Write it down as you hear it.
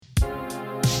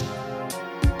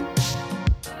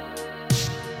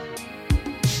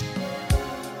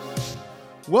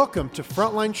Welcome to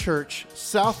Frontline Church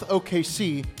South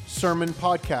OKC Sermon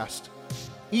Podcast.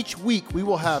 Each week we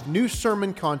will have new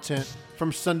sermon content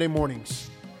from Sunday mornings,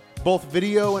 both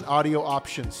video and audio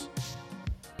options.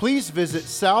 Please visit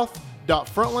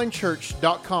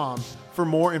south.frontlinechurch.com for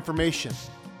more information.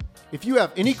 If you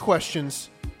have any questions,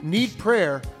 need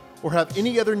prayer, or have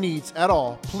any other needs at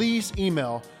all, please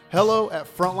email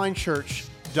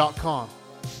hello@frontlinechurch.com.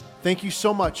 Thank you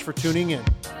so much for tuning in.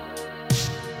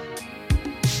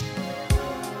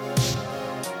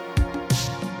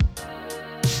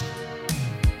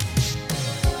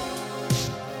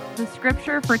 The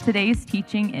scripture for today's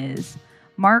teaching is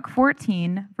Mark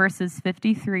 14, verses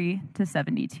 53 to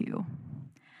 72.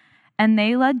 And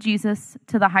they led Jesus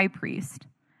to the high priest,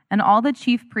 and all the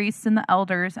chief priests and the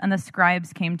elders and the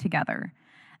scribes came together.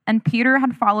 And Peter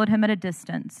had followed him at a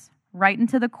distance, right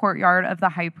into the courtyard of the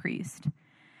high priest.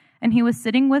 And he was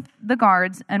sitting with the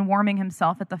guards and warming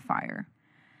himself at the fire.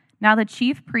 Now the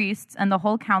chief priests and the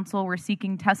whole council were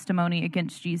seeking testimony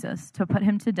against Jesus to put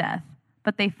him to death,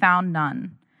 but they found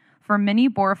none. For many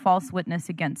bore false witness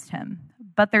against him,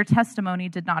 but their testimony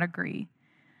did not agree.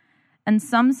 And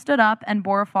some stood up and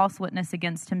bore false witness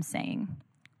against him, saying,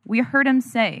 We heard him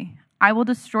say, I will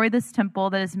destroy this temple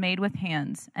that is made with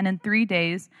hands, and in 3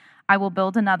 days I will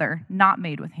build another not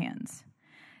made with hands.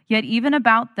 Yet even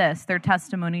about this their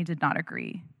testimony did not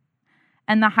agree.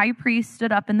 And the high priest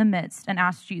stood up in the midst and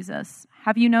asked Jesus,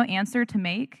 Have you no answer to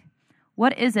make?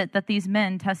 What is it that these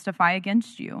men testify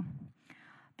against you?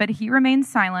 But he remained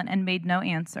silent and made no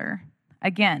answer.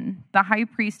 Again, the high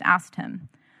priest asked him,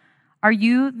 Are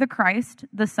you the Christ,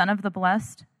 the Son of the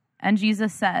Blessed? And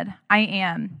Jesus said, I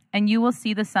am, and you will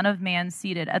see the Son of Man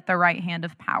seated at the right hand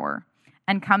of power,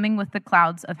 and coming with the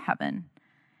clouds of heaven.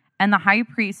 And the high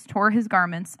priest tore his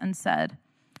garments and said,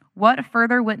 What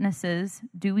further witnesses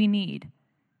do we need?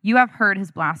 You have heard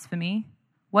his blasphemy.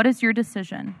 What is your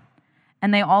decision?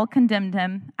 And they all condemned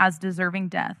him as deserving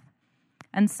death.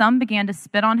 And some began to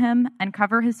spit on him and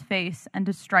cover his face and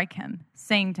to strike him,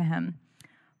 saying to him,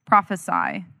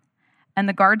 Prophesy. And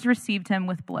the guards received him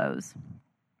with blows.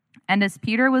 And as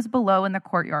Peter was below in the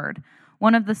courtyard,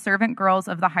 one of the servant girls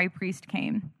of the high priest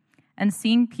came. And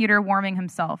seeing Peter warming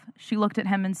himself, she looked at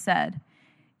him and said,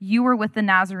 You were with the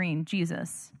Nazarene,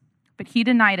 Jesus. But he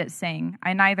denied it, saying,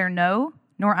 I neither know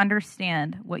nor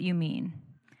understand what you mean.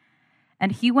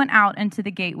 And he went out into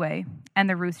the gateway, and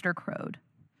the rooster crowed.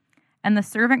 And the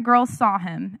servant girl saw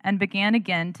him and began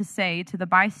again to say to the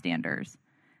bystanders,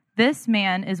 This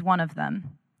man is one of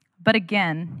them. But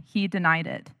again he denied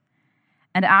it.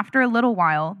 And after a little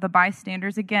while, the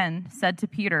bystanders again said to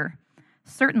Peter,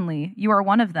 Certainly you are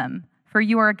one of them, for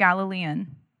you are a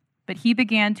Galilean. But he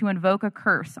began to invoke a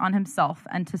curse on himself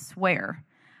and to swear,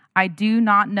 I do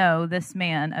not know this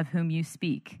man of whom you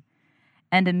speak.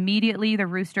 And immediately the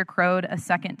rooster crowed a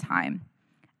second time.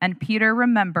 And Peter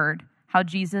remembered how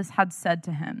Jesus had said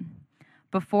to him,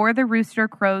 Before the rooster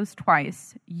crows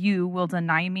twice, you will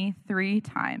deny me 3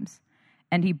 times.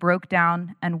 And he broke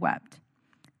down and wept.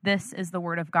 This is the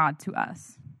word of God to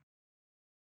us.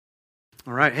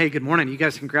 All right. Hey, good morning. You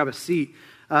guys can grab a seat.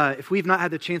 If we've not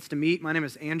had the chance to meet, my name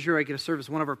is Andrew. I get to serve as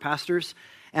one of our pastors.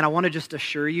 And I want to just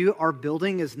assure you, our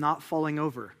building is not falling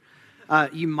over.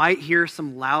 You might hear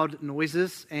some loud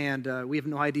noises, and we have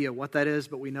no idea what that is,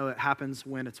 but we know it happens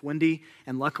when it's windy,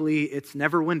 and luckily it's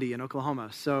never windy in Oklahoma.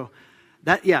 So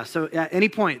at any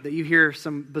point that you hear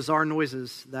some bizarre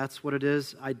noises, that's what it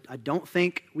is. I don't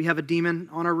think we have a demon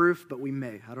on our roof, but we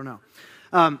may. I don't know.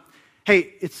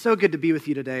 Hey, it's so good to be with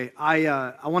you today.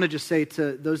 I want to just say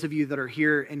to those of you that are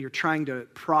here and you're trying to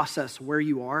process where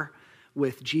you are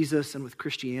with Jesus and with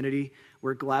Christianity,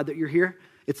 we're glad that you're here.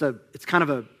 It's kind of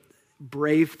a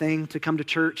brave thing to come to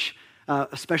church,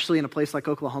 especially in a place like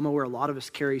Oklahoma where a lot of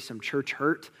us carry some church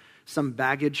hurt, some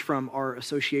baggage from our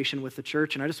association with the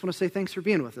church. And I just want to say thanks for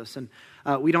being with us. And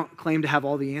we don't claim to have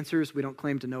all the answers. We don't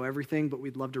claim to know everything, but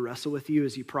we'd love to wrestle with you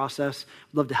as you process.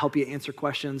 We'd love to help you answer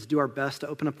questions, do our best to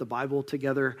open up the Bible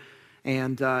together,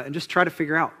 and just try to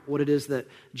figure out what it is that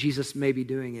Jesus may be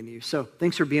doing in you. So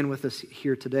thanks for being with us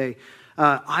here today.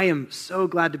 I am so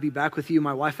glad to be back with you.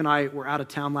 My wife and I were out of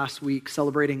town last week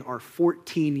celebrating our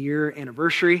 14-year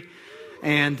anniversary.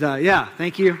 And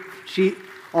thank you.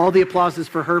 All the applause is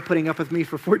for her putting up with me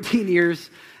for 14 years.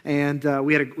 And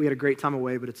we had a great time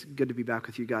away, but it's good to be back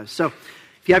with you guys. So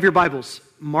if you have your Bibles,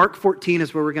 Mark 14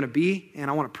 is where we're going to be.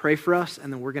 And I want to pray for us,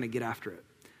 and then we're going to get after it.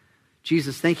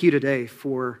 Jesus, thank you today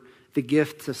for the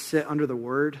gift to sit under the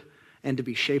Word and to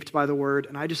be shaped by the Word.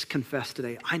 And I just confess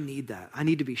today, I need that. I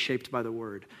need to be shaped by the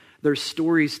Word. There's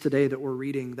stories today that we're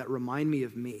reading that remind me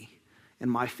of me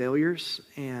and my failures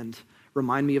and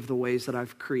remind me of the ways that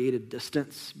I've created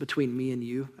distance between me and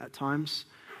you at times,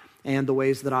 and the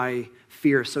ways that I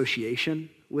fear association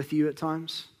with you at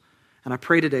times. And I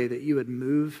pray today that you would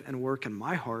move and work in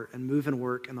my heart and move and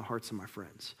work in the hearts of my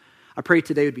friends. I pray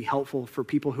today would be helpful for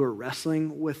people who are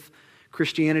wrestling with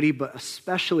Christianity, but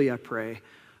especially I pray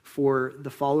for the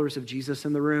followers of Jesus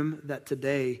in the room, that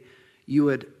today you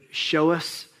would show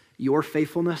us your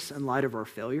faithfulness in light of our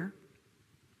failure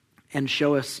and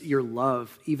show us your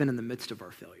love even in the midst of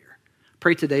our failure.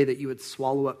 Pray today that you would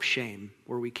swallow up shame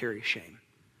where we carry shame.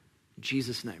 In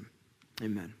Jesus' name,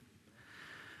 amen.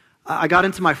 I got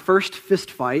into my first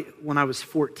fist fight when I was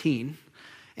 14,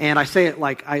 and I say it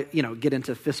like I get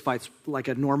into fist fights like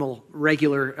a normal,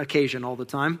 regular occasion all the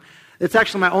time. It's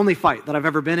actually my only fight that I've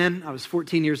ever been in. I was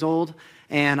 14 years old,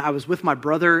 and I was with my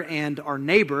brother and our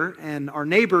neighbor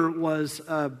was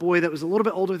a boy that was a little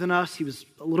bit older than us. He was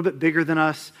a little bit bigger than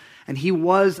us, and he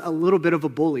was a little bit of a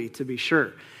bully, to be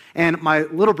sure. And my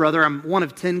little brother, I'm one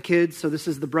of 10 kids, so this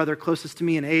is the brother closest to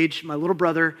me in age. My little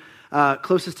brother,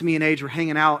 closest to me in age, were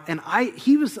hanging out, and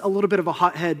he was a little bit of a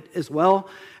hothead as well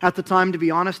at the time, to be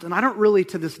honest, and I don't really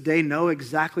to this day know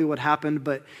exactly what happened,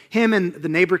 but him and the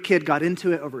neighbor kid got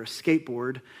into it over a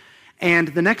skateboard, and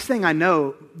the next thing I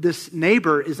know, this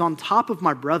neighbor is on top of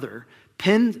my brother,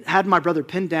 had my brother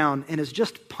pinned down, and is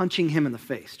just punching him in the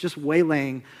face, just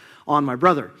waylaying on my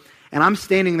brother. And I'm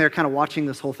standing there kind of watching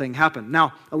this whole thing happen.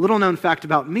 Now, a little known fact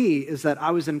about me is that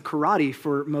I was in karate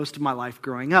for most of my life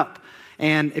growing up.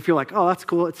 And if you're like, oh, that's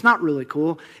cool, it's not really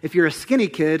cool. If you're a skinny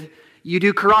kid, you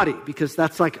do karate because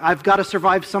that's like, I've got to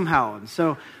survive somehow. And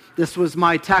so this was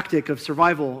my tactic of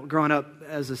survival growing up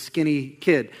as a skinny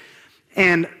kid.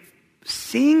 And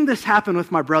seeing this happen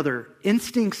with my brother,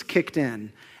 instincts kicked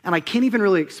in, and I can't even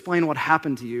really explain what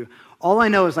happened to you. All I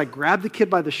know is I grab the kid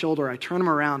by the shoulder, I turn him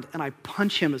around, and I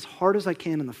punch him as hard as I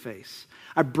can in the face.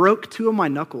 I broke 2 of my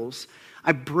knuckles.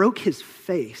 I broke his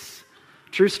face.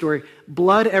 True story.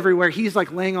 Blood everywhere. He's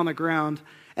like laying on the ground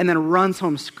and then runs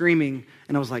home screaming.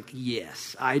 And I was like,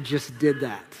 yes, I just did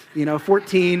that.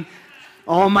 14,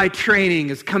 all my training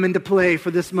has come into play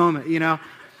for this moment,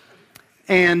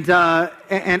 And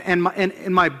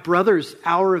in my brother's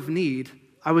hour of need,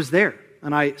 I was there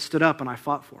and I stood up and I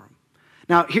fought for him.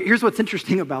 Now, here's what's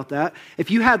interesting about that.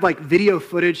 If you had like video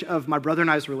footage of my brother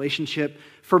and I's relationship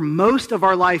for most of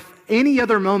our life, any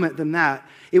other moment than that,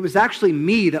 it was actually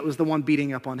me that was the one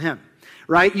beating up on him,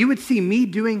 right? You would see me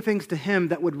doing things to him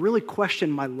that would really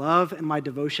question my love and my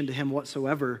devotion to him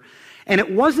whatsoever. And it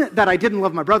wasn't that I didn't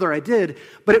love my brother, I did,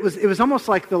 but it was almost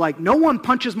like no one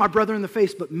punches my brother in the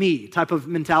face but me type of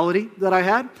mentality that I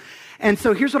had. And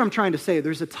so here's what I'm trying to say.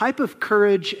 There's a type of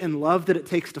courage and love that it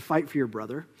takes to fight for your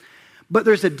brother. But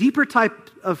there's a deeper type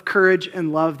of courage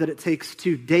and love that it takes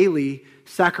to daily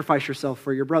sacrifice yourself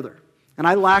for your brother. And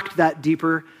I lacked that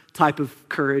deeper type of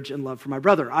courage and love for my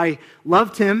brother. I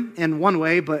loved him in one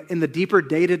way, but in the deeper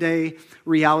day-to-day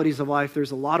realities of life,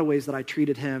 there's a lot of ways that I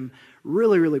treated him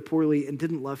really, really poorly and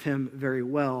didn't love him very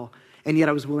well, and yet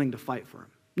I was willing to fight for him.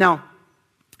 Now,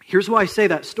 here's why I say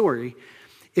that story.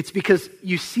 It's because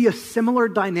you see a similar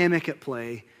dynamic at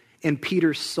play in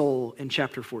Peter's soul in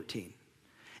chapter 14.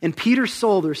 In Peter's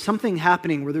soul, there's something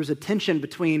happening where there's a tension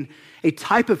between a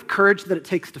type of courage that it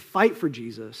takes to fight for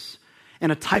Jesus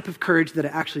and a type of courage that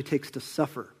it actually takes to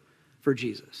suffer for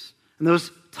Jesus. And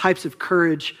those types of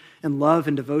courage and love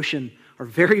and devotion are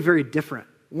very, very different.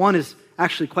 One is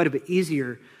actually quite a bit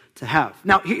easier to have.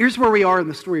 Now, here's where we are in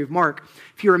the story of Mark.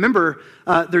 If you remember,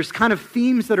 there's kind of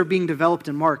themes that are being developed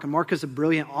in Mark, and Mark is a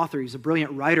brilliant author. He's a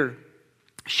brilliant writer,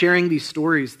 sharing these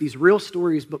stories, these real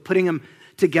stories, but putting them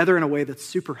together in a way that's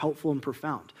super helpful and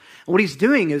profound. And what he's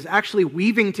doing is actually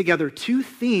weaving together 2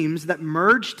 themes that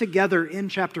merge together in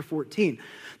chapter 14.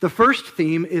 The first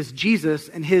theme is Jesus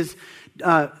and his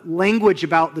language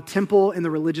about the temple and the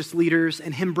religious leaders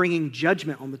and him bringing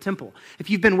judgment on the temple.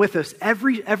 If you've been with us,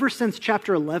 ever since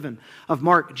chapter 11 of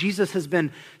Mark, Jesus has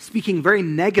been speaking very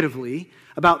negatively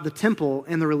about the temple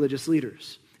and the religious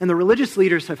leaders. And the religious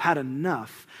leaders have had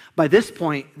enough. By this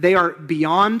point, they are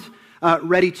beyond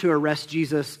ready to arrest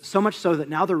Jesus, so much so that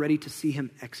now they're ready to see him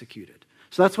executed.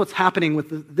 So that's what's happening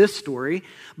with this story.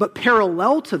 But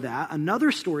parallel to that,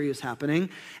 another story is happening,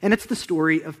 and it's the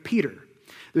story of Peter.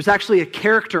 There's actually a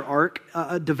character arc,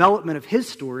 a development of his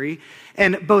story,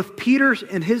 and both Peter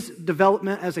and his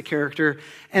development as a character,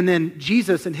 and then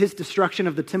Jesus and his destruction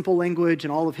of the temple language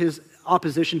and all of his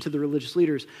opposition to the religious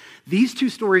leaders, these 2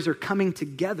 stories are coming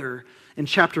together in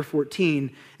chapter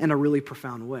 14 in a really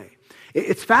profound way.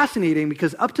 It's fascinating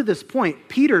because up to this point,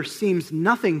 Peter seems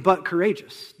nothing but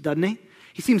courageous, doesn't he?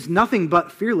 He seems nothing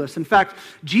but fearless. In fact,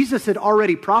 Jesus had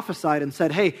already prophesied and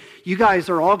said, hey, you guys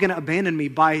are all going to abandon me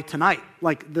by tonight.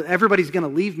 Like, everybody's going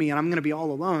to leave me and I'm going to be all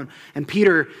alone. And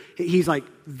Peter, he's like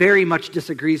very much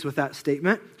disagrees with that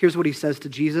statement. Here's what he says to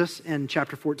Jesus in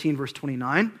chapter 14, verse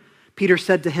 29. Peter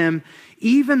said to him,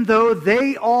 even though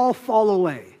they all fall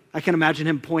away, I can imagine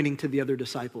him pointing to the other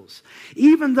disciples.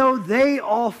 Even though they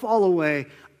all fall away,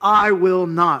 I will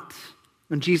not.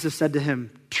 And Jesus said to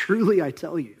him, truly I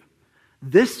tell you,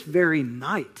 this very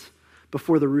night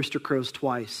before the rooster crows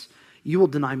twice, you will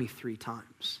deny me 3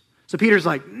 times. So Peter's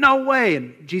like, no way.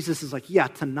 And Jesus is like, yeah,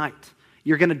 tonight.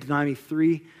 You're going to deny me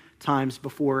 3 times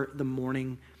before the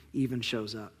morning even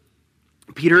shows up.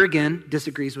 Peter again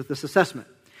disagrees with this assessment.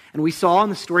 And we saw in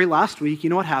the story last week, you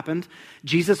know what happened?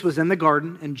 Jesus was in the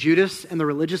garden, and Judas and the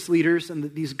religious leaders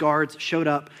and these guards showed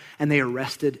up, and they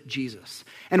arrested Jesus.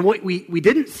 And what we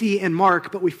didn't see in Mark,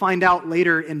 but we find out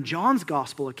later in John's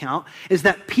gospel account, is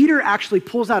that Peter actually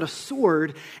pulls out a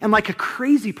sword, and like a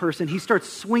crazy person, he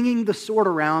starts swinging the sword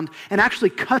around and actually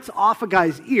cuts off a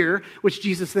guy's ear, which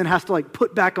Jesus then has to like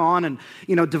put back on and,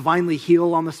 divinely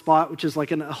heal on the spot, which is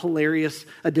like a hilarious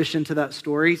addition to that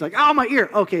story. He's like, oh, my ear.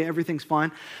 Okay, everything's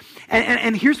fine.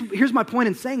 And here's my point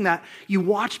in saying that. You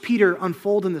watch Peter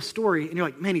unfold in the story, and you're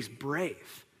like, man, he's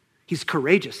brave. He's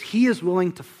courageous. He is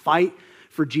willing to fight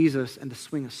for Jesus and to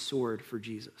swing a sword for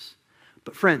Jesus.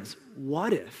 But friends,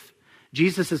 what if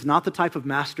Jesus is not the type of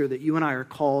master that you and I are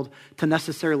called to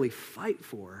necessarily fight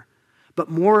for, but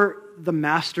more the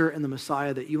master and the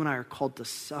Messiah that you and I are called to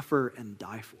suffer and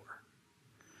die for?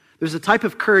 There's a type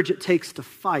of courage it takes to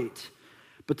fight,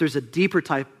 but there's a deeper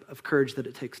type of courage that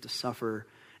it takes to suffer.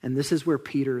 And this is where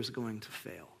Peter is going to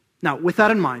fail. Now, with that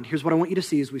in mind, here's what I want you to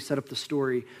see as we set up the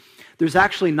story. There's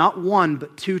actually not one,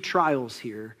 but 2 trials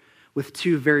here with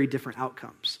 2 very different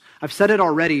outcomes. I've said it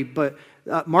already, but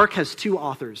Mark has 2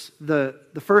 authors. The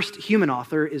first human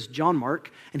author is John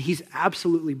Mark, and he's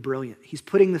absolutely brilliant. He's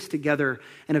putting this together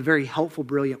in a very helpful,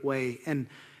 brilliant way, and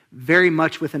very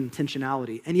much with an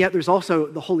intentionality. And yet there's also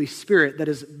the Holy Spirit that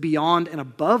is beyond and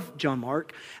above John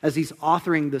Mark as he's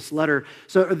authoring this letter,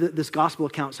 this gospel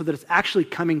account, so that it's actually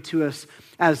coming to us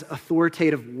as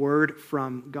authoritative word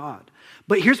from God.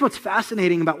 But here's what's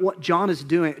fascinating about what John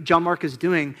Mark is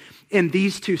doing in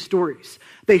these 2 stories.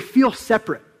 They feel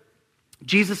separate.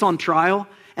 Jesus on trial,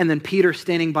 and then Peter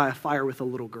standing by a fire with a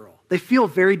little girl. They feel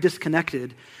very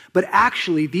disconnected, but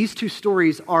actually these 2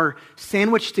 stories are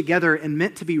sandwiched together and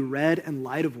meant to be read in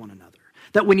light of one another.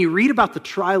 That when you read about the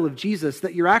trial of Jesus,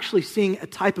 that you're actually seeing a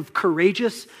type of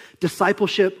courageous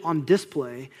discipleship on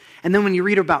display. And then when you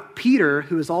read about Peter,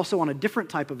 who is also on a different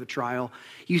type of a trial,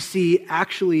 you see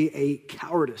actually a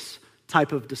cowardice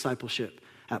type of discipleship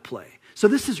at play. So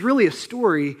this is really a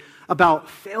story about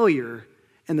failure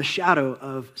and the shadow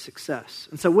of success.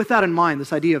 And so with that in mind,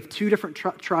 this idea of 2 different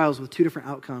trials with 2 different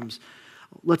outcomes,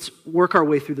 let's work our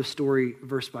way through the story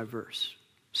verse by verse.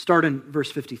 Start in verse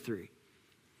 53.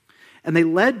 And they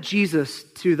led Jesus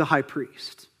to the high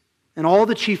priest, and all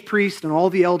the chief priests and all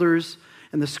the elders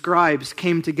and the scribes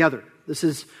came together. This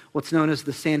is what's known as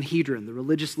the Sanhedrin, the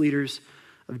religious leaders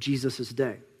of Jesus'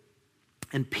 day.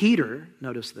 And Peter,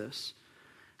 notice this,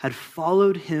 had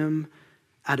followed him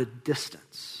at a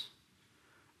distance,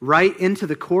 right into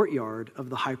the courtyard of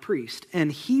the high priest,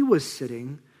 and he was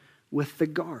sitting with the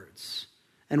guards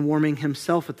and warming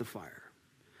himself at the fire.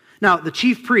 Now, the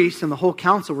chief priests and the whole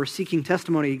council were seeking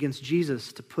testimony against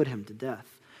Jesus to put him to death,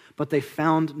 but they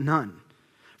found none.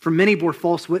 For many bore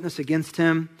false witness against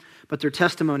him, but their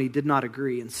testimony did not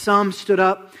agree. And some stood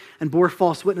up and bore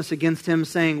false witness against him,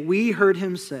 saying, we heard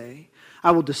him say,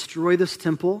 I will destroy this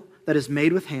temple that is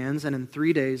made with hands, and in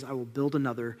 3 days I will build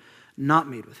another not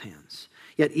made with hands.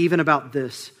 Yet even about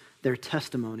this, their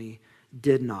testimony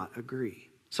did not agree.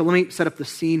 So let me set up the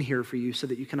scene here for you so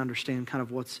that you can understand kind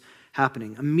of what's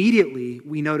happening. Immediately,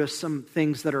 we notice some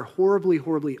things that are horribly,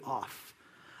 horribly off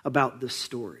about this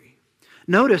story.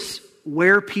 Notice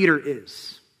where Peter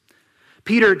is.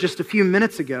 Peter, just a few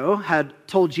minutes ago, had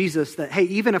told Jesus that, hey,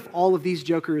 even if all of these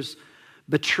jokers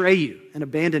betray you and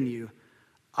abandon you,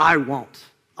 I won't.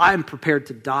 I'm prepared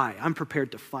to die. I'm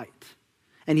prepared to fight.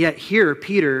 And yet here,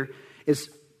 Peter is,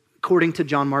 according to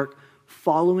John Mark,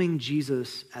 following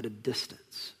Jesus at a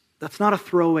distance. That's not a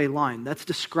throwaway line. That's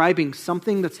describing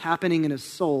something that's happening in his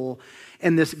soul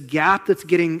and this gap that's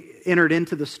getting entered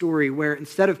into the story where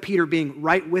instead of Peter being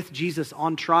right with Jesus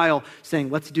on trial saying,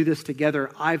 let's do this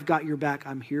together, I've got your back,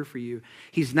 I'm here for you.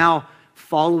 He's now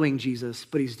following Jesus,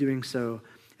 but he's doing so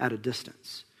at a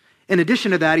distance. In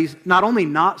addition to that, he's not only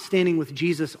not standing with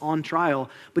Jesus on trial,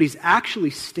 but he's actually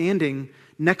standing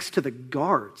next to the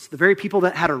guards, the very people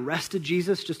that had arrested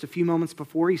Jesus just a few moments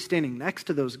before. He's standing next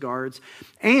to those guards.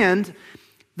 And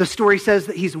the story says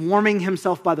that he's warming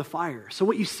himself by the fire. So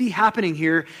what you see happening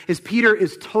here is Peter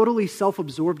is totally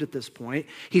self-absorbed at this point.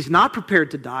 He's not prepared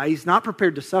to die. He's not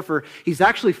prepared to suffer. He's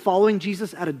actually following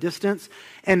Jesus at a distance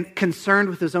and concerned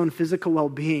with his own physical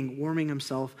well-being, warming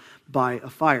himself by a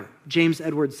fire. James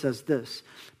Edwards says this: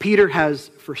 Peter has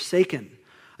forsaken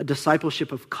a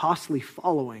discipleship of costly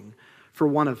following for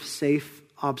one of safe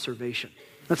observation.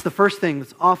 That's the first thing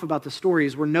that's off about the story,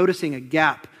 is we're noticing a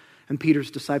gap in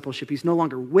Peter's discipleship. He's no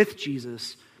longer with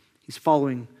Jesus. He's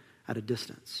following at a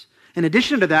distance. In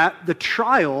addition to that, the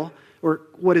trial, or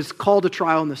what is called a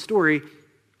trial in the story,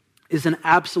 is an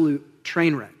absolute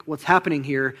train wreck. What's happening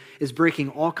here is breaking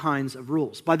all kinds of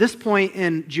rules. By this point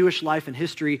in Jewish life and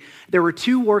history, there were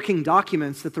two working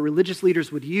documents that the religious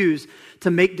leaders would use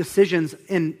to make decisions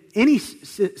in any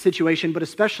situation, but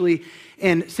especially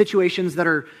in situations that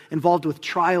are involved with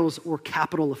trials or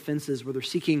capital offenses where they're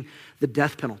seeking the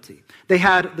death penalty. They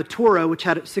had the Torah, which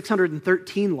had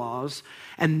 613 laws,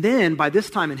 and then by this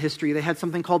time in history, they had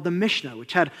something called the Mishnah,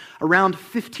 which had around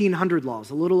 1,500 laws,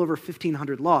 a little over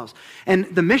 1,500 laws. And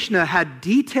the Mishnah had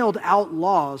detailed out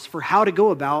laws for how to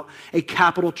go about a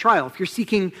capital trial. If you're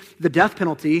seeking the death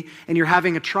penalty and you're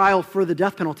having a trial for the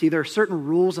death penalty, there are certain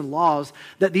rules and laws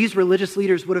that these religious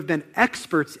leaders would have been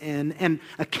experts in and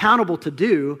accountable to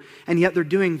do, and yet they're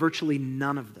doing virtually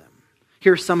none of them.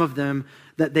 Here are some of them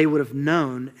that they would have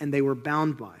known and they were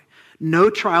bound by. No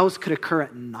trials could occur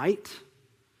at night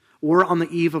or on the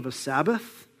eve of a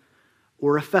Sabbath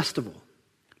or a festival.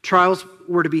 Trials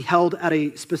were to be held at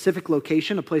a specific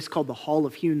location, a place called the Hall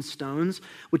of Hewn Stones,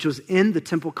 which was in the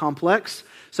temple complex.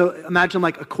 So imagine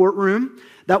like a courtroom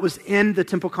that was in the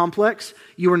temple complex.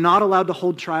 You were not allowed to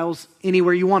hold trials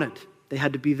anywhere you wanted. They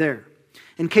had to be there.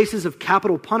 In cases of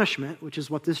capital punishment, which is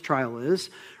what this trial is,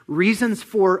 reasons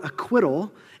for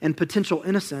acquittal and potential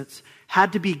innocence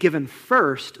had to be given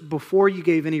first before you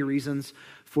gave any reasons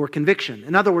for conviction.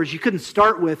 In other words, you couldn't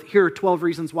start with, here are 12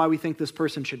 reasons why we think this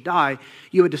person should die.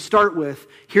 You had to start with,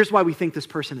 here's why we think this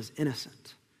person is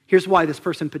innocent. Here's why this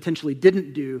person potentially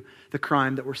didn't do the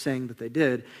crime that we're saying that they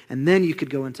did. And then you could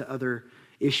go into other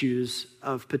issues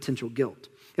of potential guilt.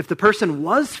 If the person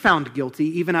was found guilty,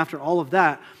 even after all of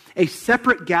that, a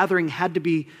separate gathering had to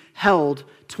be held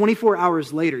 24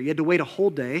 hours later. You had to wait a whole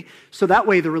day. So that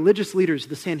way the religious leaders,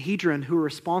 the Sanhedrin, who were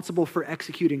responsible for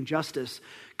executing justice,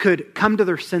 could come to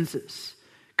their senses,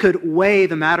 could weigh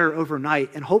the matter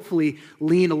overnight, and hopefully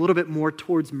lean a little bit more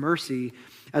towards mercy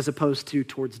as opposed to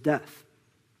towards death.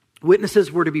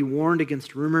 Witnesses were to be warned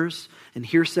against rumors and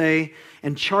hearsay,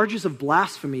 and charges of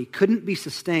blasphemy couldn't be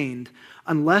sustained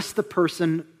unless the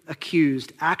person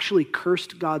accused actually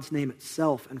cursed God's name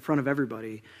itself in front of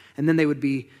everybody, and then they would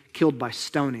be killed by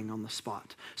stoning on the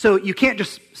spot. So you can't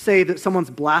just say that someone's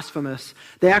blasphemous.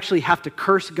 They actually have to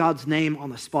curse God's name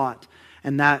on the spot,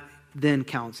 and that then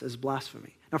counts as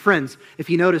blasphemy. Now, friends, if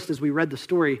you noticed as we read the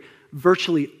story,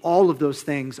 virtually all of those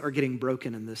things are getting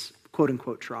broken in this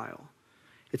quote-unquote trial.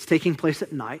 It's taking place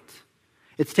at night.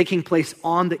 It's taking place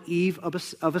on the eve of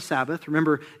a Sabbath.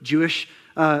 Remember, Jewish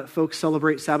folks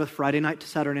celebrate Sabbath Friday night to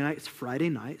Saturday night. It's Friday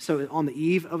night, so on the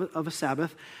eve of a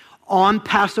Sabbath, on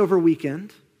Passover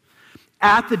weekend,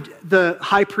 at the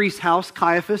high priest's house,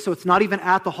 Caiaphas, so it's not even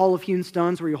at the Hall of Hewn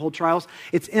Stones where you hold trials.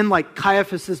 It's in like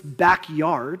Caiaphas's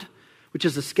backyard, which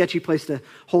is a sketchy place to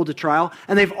hold a trial,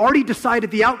 and they've already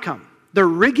decided the outcome. They're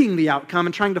rigging the outcome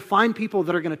and trying to find people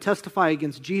that are going to testify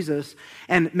against Jesus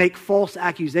and make false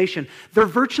accusation. They're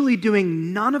virtually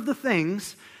doing none of the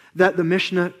things that the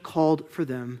Mishnah called for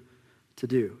them to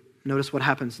do. Notice what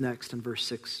happens next in verse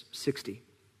 660.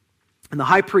 And the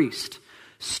high priest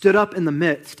stood up in the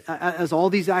midst, as all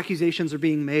these accusations are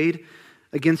being made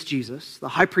against Jesus. The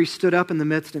high priest stood up in the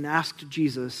midst and asked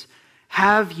Jesus,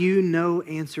 "Have you no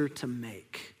answer to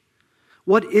make?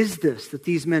 What is this that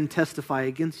these men testify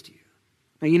against you?"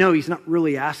 Now, you know he's not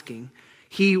really asking.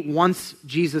 He wants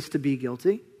Jesus to be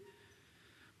guilty.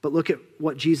 But look at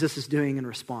what Jesus is doing in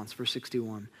response, verse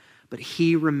 61. But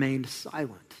he remained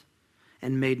silent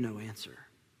and made no answer.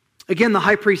 Again, the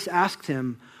high priest asked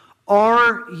him,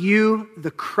 "Are you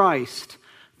the Christ,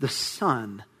 the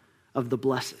Son of the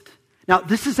Blessed?" Now,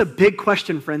 this is a big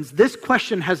question, friends. This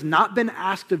question has not been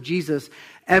asked of Jesus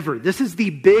ever. This is the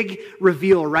big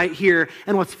reveal right here.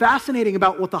 And what's fascinating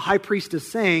about what the high priest is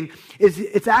saying is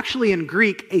it's actually in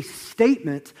Greek a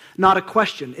statement, not a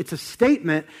question. It's a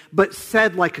statement, but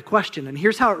said like a question. And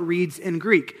here's how it reads in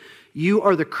Greek. "You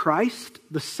are the Christ,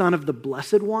 the Son of the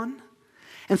Blessed One?"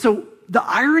 And so the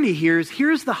irony here is,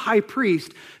 here's the high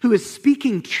priest who is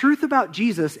speaking truth about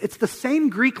Jesus. It's the same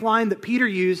Greek line that Peter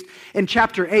used in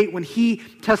chapter 8 when he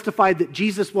testified that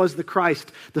Jesus was the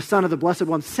Christ, the Son of the Blessed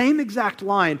One. Same exact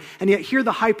line, and yet here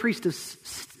the high priest is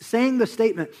saying the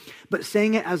statement, but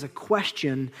saying it as a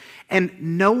question. And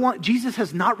Jesus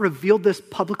has not revealed this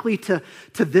publicly to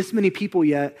this many people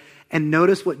yet. And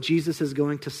notice what Jesus is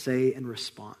going to say in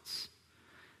response.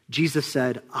 Jesus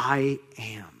said, I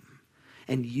am.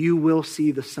 And you will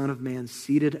see the Son of Man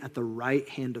seated at the right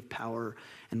hand of power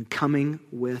and coming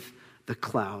with the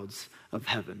clouds of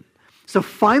heaven. So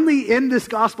finally in this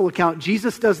gospel account,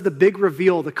 Jesus does the big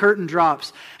reveal, the curtain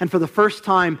drops, and for the first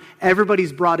time,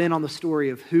 everybody's brought in on the story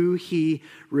of who he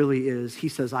really is. He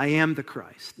says, I am the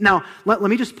Christ. Now, let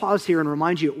me just pause here and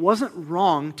remind you, it wasn't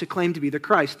wrong to claim to be the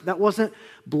Christ. That wasn't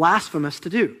blasphemous to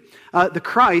do. The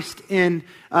Christ in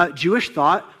Jewish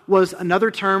thought was another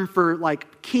term for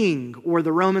like king, or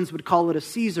the Romans would call it a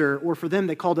Caesar, or for them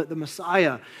they called it the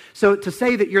Messiah. So to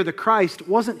say that you're the Christ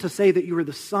wasn't to say that you were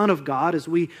the Son of God, as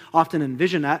we often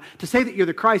envision that. To say that you're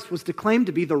the Christ was to claim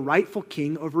to be the rightful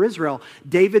king over Israel,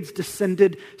 David's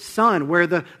descended son, where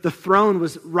the throne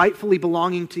was rightfully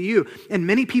belonging to you. And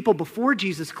many people before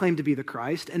Jesus claimed to be the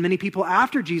Christ, and many people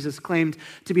after Jesus claimed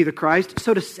to be the Christ.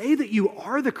 So to say that you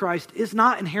are the Christ is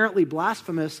not inherently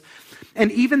blasphemous.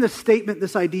 And even the statement,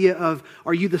 this idea of,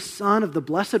 are you the Son of the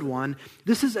Blessed One?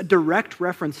 This is a direct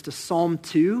reference to Psalm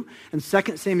 2 and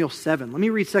 2 Samuel 7. Let me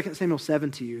read 2 Samuel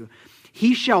 7 to you.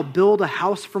 He shall build a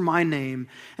house for my name,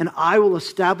 and I will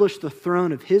establish the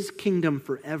throne of his kingdom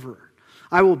forever.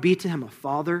 I will be to him a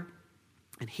father,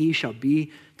 and he shall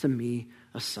be to me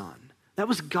a son. That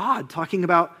was God talking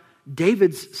about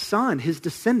David's son, his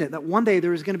descendant, that one day there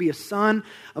was going to be a son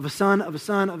of a son of a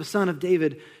son of a son of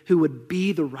David who would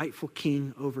be the rightful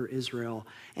king over Israel.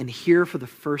 And here for the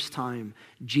first time,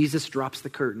 Jesus drops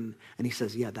the curtain and he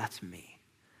says, yeah, that's me.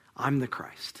 I'm the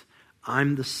Christ.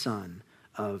 I'm the Son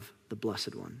of the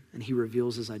Blessed One. And he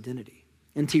reveals his identity.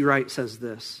 N.T. Wright says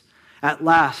this, at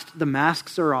last the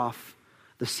masks are off,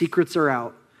 the secrets are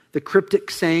out, the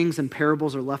cryptic sayings and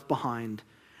parables are left behind,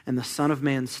 and the Son of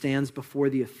Man stands before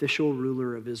the official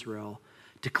ruler of Israel,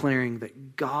 declaring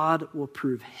that God will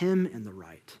prove him in the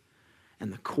right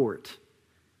and the court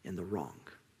in the wrong.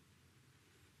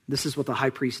 This is what the high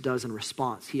priest does in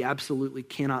response. He absolutely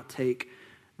cannot take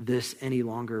this any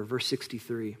longer. Verse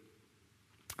 63,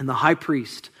 and the high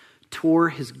priest tore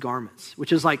his garments,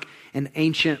 which is like an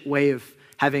ancient way of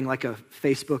having like a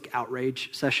Facebook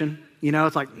outrage session. You know,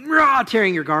 it's like, rah,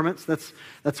 tearing your garments. That's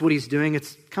what he's doing.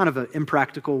 It's kind of an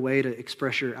impractical way to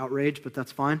express your outrage, but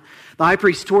that's fine. The high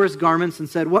priest tore his garments and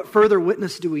said, what further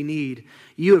witness do we need?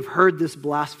 You have heard this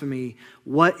blasphemy.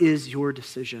 What is your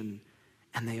decision?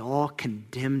 And they all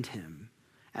condemned him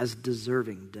as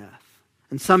deserving death.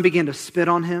 And some began to spit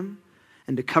on him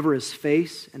and to cover his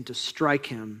face and to strike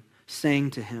him,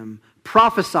 saying to him,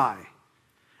 prophesy.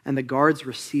 And the guards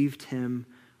received him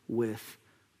with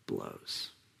blows.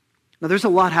 Now, there's a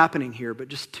lot happening here, but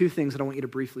just two things that I want you to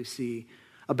briefly see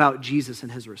about Jesus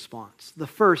and his response. The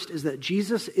first is that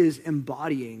Jesus is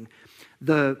embodying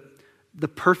the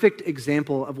perfect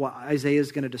example of what Isaiah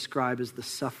is going to describe as the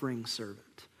suffering servant.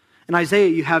 In Isaiah,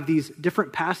 you have these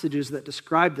different passages that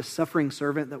describe the suffering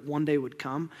servant that one day would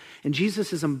come, and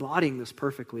Jesus is embodying this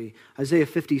perfectly. Isaiah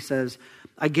 50 says,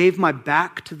 I gave my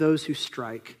back to those who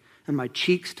strike, and my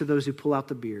cheeks to those who pull out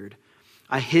the beard.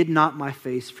 I hid not my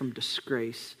face from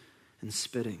disgrace and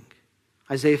spitting.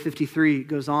 Isaiah 53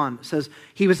 goes on. It says,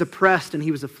 he was oppressed and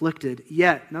he was afflicted,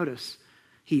 yet, notice,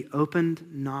 he opened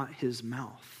not his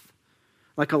mouth.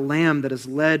 Like a lamb that is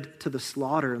led to the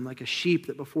slaughter and like a sheep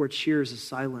that before its shears is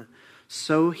silent,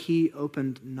 so he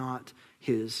opened not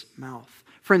his mouth.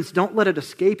 Friends, don't let it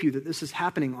escape you that this is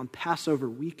happening on Passover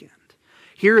weekend.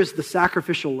 Here is the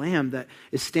sacrificial lamb that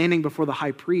is standing before the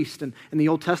high priest. And in the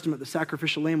Old Testament, the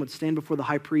sacrificial lamb would stand before the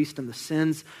high priest and the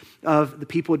sins of the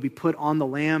people would be put on the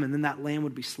lamb and then that lamb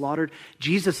would be slaughtered.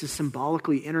 Jesus is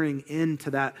symbolically entering into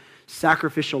that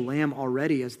sacrificial lamb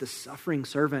already as the suffering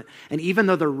servant. And even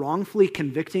though they're wrongfully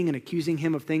convicting and accusing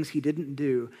him of things he didn't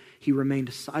do, he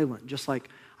remained silent, just like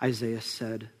Isaiah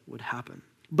said would happen.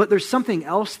 But there's something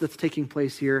else that's taking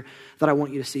place here that I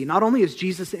want you to see. Not only is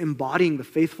Jesus embodying the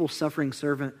faithful suffering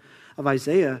servant of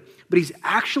Isaiah, but he's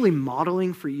actually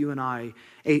modeling for you and I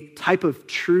a type of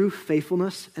true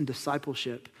faithfulness and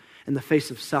discipleship in the face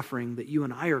of suffering that you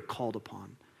and I are called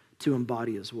upon to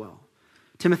embody as well.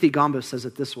 Timothy Gombis says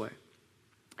it this way.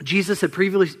 Jesus had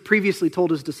previously told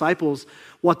his disciples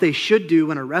what they should do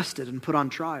when arrested and put on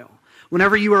trial.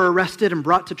 Whenever you are arrested and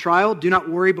brought to trial, do not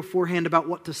worry beforehand about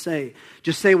what to say.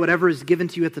 Just say whatever is given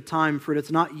to you at the time, for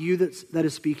it's not you that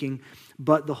is speaking,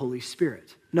 but the Holy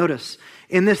Spirit. Notice,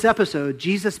 in this episode,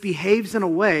 Jesus behaves in a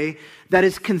way that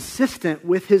is consistent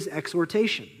with his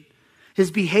exhortation. His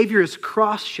behavior is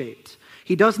cross-shaped.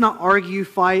 He does not argue,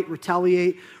 fight,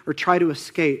 retaliate, or try to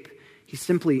escape. He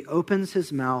simply opens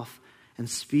his mouth and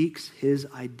speaks his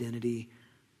identity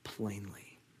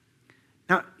plainly.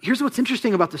 Now, here's what's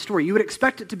interesting about the story. You would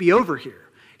expect it to be over here.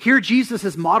 Here, Jesus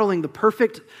is modeling the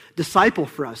perfect disciple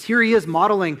for us. Here he is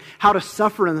modeling how to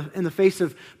suffer in the face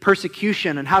of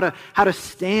persecution and how to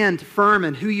stand firm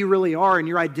in who you really are and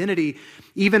your identity,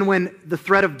 even when the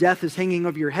threat of death is hanging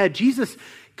over your head. Jesus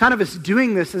kind of is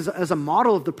doing this as a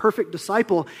model of the perfect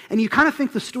disciple, and you kind of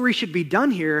think the story should be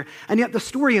done here, and yet the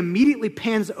story immediately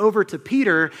pans over to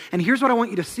Peter, and here's what I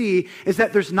want you to see, is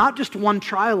that there's not just one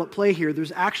trial at play here,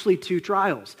 there's actually two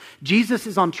trials. Jesus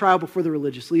is on trial before the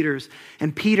religious leaders,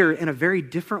 and Peter, in a very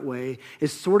different way,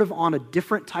 is sort of on a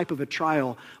different type of a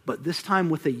trial, but this time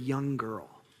with a young girl.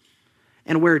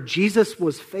 And where Jesus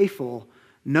was faithful,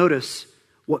 notice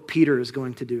what Peter is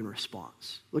going to do in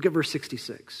response. Look at verse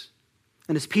 66.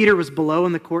 And as Peter was below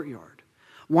in the courtyard,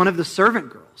 one of the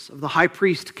servant girls of the high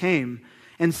priest came,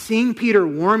 and seeing Peter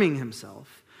warming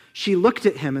himself, she looked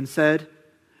at him and said,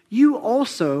 "You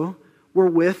also were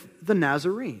with the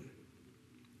Nazarene."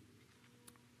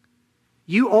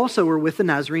 You also were with the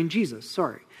Nazarene Jesus.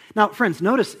 Sorry. Now, friends,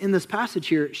 notice in this passage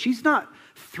here, she's not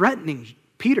threatening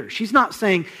Peter. She's not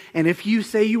saying, and if you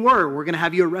say you were, we're going to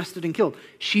have you arrested and killed.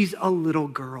 She's a little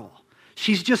girl.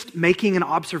 She's just making an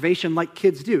observation like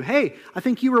kids do. Hey, I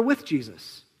think you were with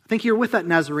Jesus. I think you were with that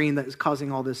Nazarene that is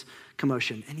causing all this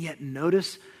commotion. And yet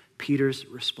notice Peter's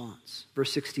response.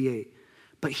 Verse 68,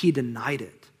 but he denied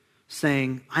it,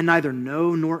 saying, I neither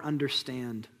know nor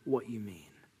understand what you mean.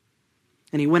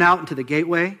 And he went out into the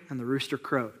gateway, and the rooster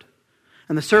crowed.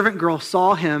 And the servant girl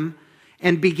saw him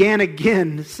and began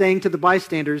again saying to the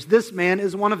bystanders, this man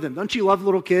is one of them. Don't you love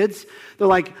little kids? They're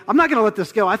like, I'm not going to let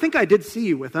this go. I think I did see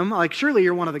you with him. Like, surely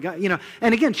you're one of the guys,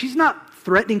 And again, she's not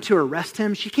threatening to arrest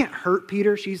him. She can't hurt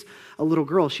Peter. She's a little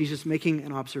girl. She's just making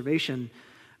an observation.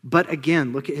 But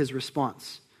again, look at his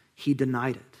response. He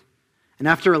denied it. And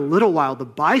after a little while, the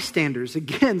bystanders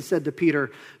again said to Peter,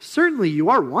 certainly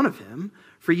you are one of him,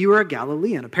 for you are a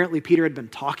Galilean. Apparently Peter had been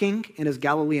talking, and his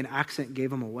Galilean accent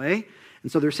gave him away.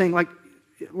 And so they're saying, like,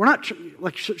 we're not,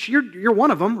 like, you're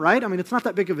one of them, right? I mean, it's not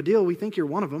that big of a deal. We think you're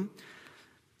one of them.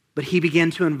 But he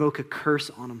began to invoke a curse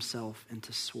on himself and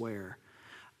to swear,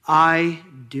 I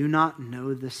do not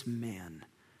know this man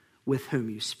with whom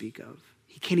you speak of.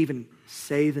 He can't even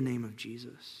say the name of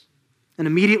Jesus. And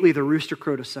immediately the rooster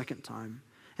crowed a second time.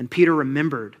 And Peter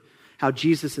remembered how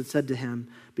Jesus had said to him,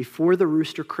 before the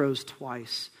rooster crows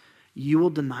twice, you will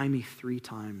deny me 3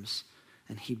 times.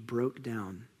 And he broke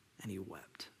down and he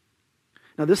wept.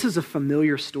 Now, this is a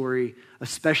familiar story,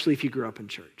 especially if you grew up in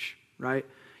church, right?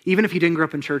 Even if you didn't grow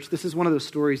up in church, this is one of those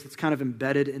stories that's kind of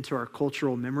embedded into our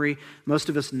cultural memory. Most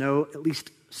of us know at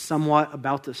least somewhat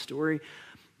about this story.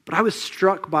 But I was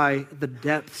struck by the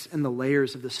depths and the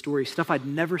layers of the story, stuff I'd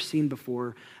never seen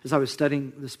before as I was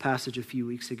studying this passage a few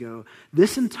weeks ago.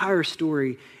 This entire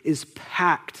story is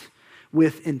packed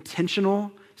with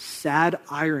intentional, sad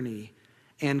irony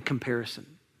and comparison.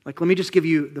 Like, let me just give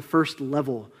you the first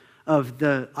level of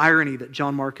the irony that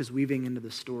John Mark is weaving into the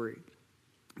story.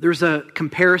 There's a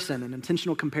comparison, an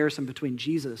intentional comparison between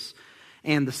Jesus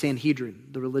and the Sanhedrin,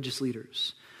 the religious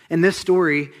leaders. In this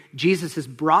story, Jesus is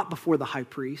brought before the high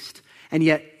priest, and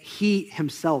yet he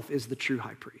himself is the true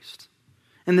high priest.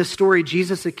 In this story,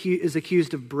 Jesus is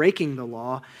accused of breaking the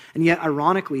law, and yet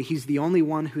ironically, he's the only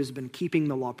one who has been keeping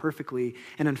the law perfectly,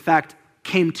 and in fact,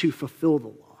 came to fulfill the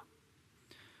law.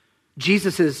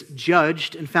 Jesus is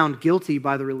judged and found guilty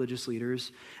by the religious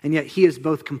leaders, and yet he is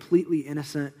both completely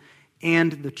innocent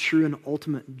and the true and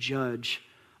ultimate judge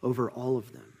over all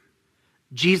of them.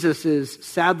 Jesus is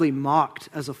sadly mocked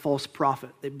as a false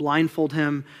prophet. They blindfold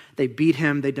him, they beat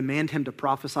him, they demand him to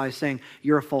prophesy, saying,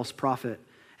 you're a false prophet.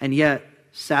 And yet,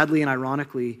 sadly and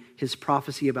ironically, his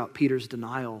prophecy about Peter's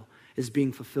denial is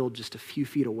being fulfilled just a few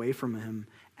feet away from him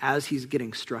as he's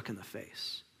getting struck in the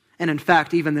face. And in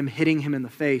fact, even them hitting him in the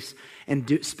face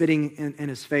and spitting in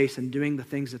his face and doing the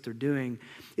things that they're doing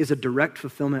is a direct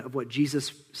fulfillment of what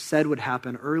Jesus said would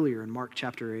happen earlier in Mark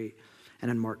chapter 8 and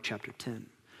in Mark chapter 10.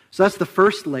 So that's the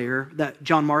first layer that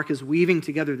John Mark is weaving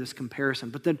together, this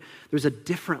comparison. But then there's a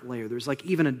different layer. There's like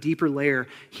even a deeper layer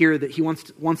here that he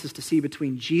wants us to see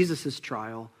between Jesus'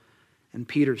 trial and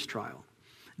Peter's trial.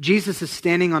 Jesus is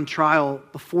standing on trial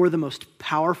before the most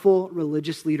powerful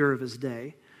religious leader of his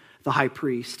day, the high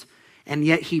priest, and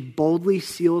yet he boldly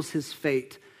seals his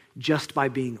fate just by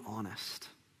being honest.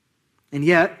 And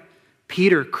yet,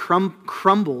 Peter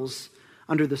crumbles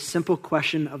under the simple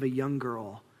question of a young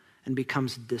girl and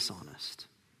becomes dishonest.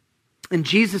 In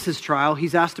Jesus' trial,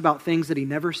 he's asked about things that he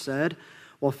never said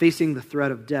while facing the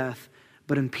threat of death.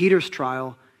 But in Peter's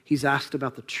trial, he's asked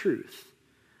about the truth,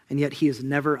 and yet he is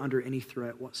never under any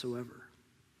threat whatsoever.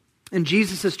 In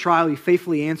Jesus' trial, he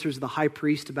faithfully answers the high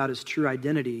priest about his true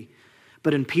identity.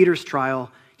 But in Peter's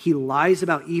trial, he lies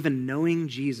about even knowing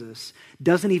Jesus,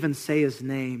 doesn't even say his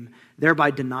name,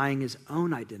 thereby denying his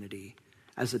own identity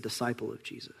as a disciple of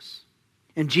Jesus.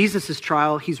 In Jesus'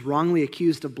 trial, he's wrongly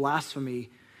accused of blasphemy.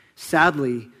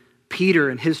 Sadly, Peter,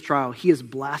 in his trial, he is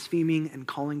blaspheming and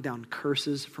calling down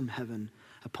curses from heaven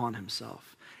upon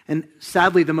himself. And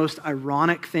sadly, the most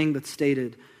ironic thing that's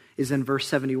stated is in verse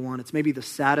 71. It's maybe the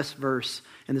saddest verse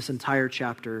in this entire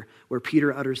chapter, where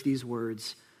Peter utters these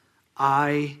words,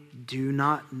 "I do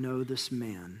not know this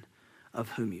man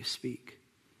of whom you speak."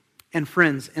 And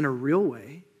friends, in a real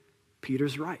way,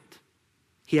 Peter's right.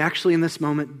 He actually, in this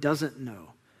moment, doesn't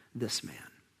know this man.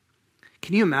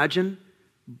 Can you imagine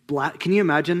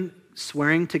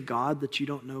swearing to God that you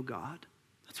don't know God?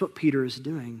 That's what Peter is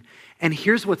doing. And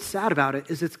here's what's sad about it,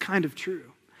 is it's kind of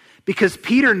true. Because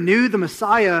Peter knew the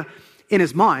Messiah in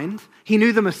his mind. He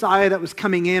knew the Messiah that was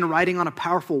coming in, riding on a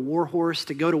powerful war horse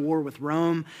to go to war with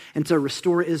Rome and to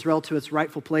restore Israel to its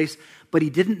rightful place. But he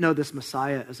didn't know this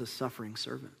Messiah as a suffering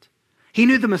servant. He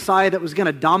knew the Messiah that was going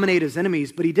to dominate his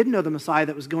enemies, but he didn't know the Messiah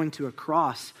that was going to a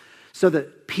cross so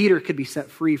that Peter could be set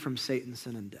free from Satan,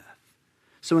 sin, and death.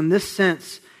 So in this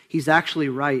sense, he's actually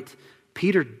right.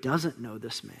 Peter doesn't know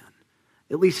this man,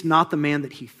 at least not the man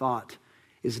that he thought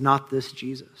is not this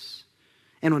Jesus.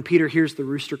 And when Peter hears the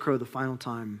rooster crow the final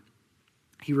time,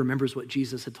 he remembers what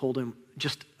Jesus had told him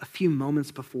just a few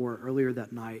moments before, earlier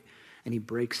that night, and he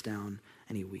breaks down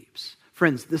and he weeps.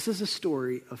 Friends, this is a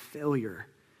story of failure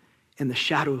in the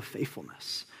shadow of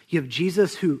faithfulness. You have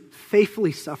Jesus who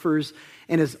faithfully suffers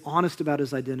and is honest about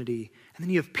his identity. And then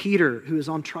you have Peter, who is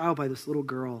on trial by this little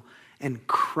girl and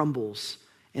crumbles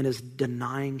and is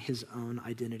denying his own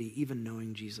identity, even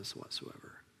knowing Jesus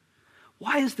whatsoever.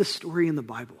 Why is this story in the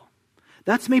Bible?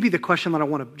 That's maybe the question that I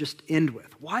want to just end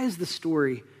with. Why is this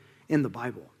story in the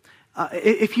Bible?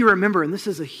 If you remember, and this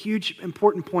is a huge,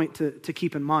 important point to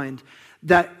keep in mind,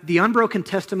 that the unbroken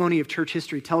testimony of church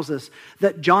history tells us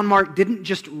that John Mark didn't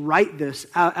just write this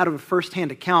out of a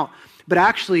firsthand account, but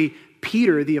actually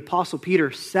Peter, the Apostle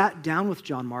Peter, sat down with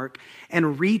John Mark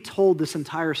and retold this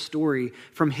entire story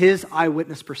from his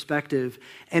eyewitness perspective,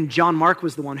 and John Mark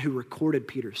was the one who recorded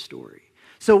Peter's story.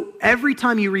 So every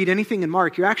time you read anything in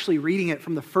Mark, you're actually reading it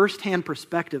from the firsthand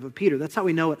perspective of Peter. That's how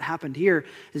we know what happened here,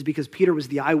 is because Peter was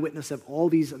the eyewitness of all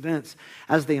these events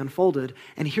as they unfolded.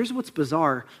 And here's what's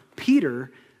bizarre.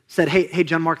 Peter said, hey,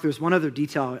 John Mark, there's one other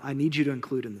detail I need you to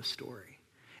include in this story.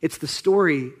 It's the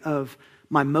story of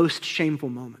my most shameful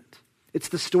moment. It's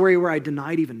the story where I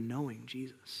denied even knowing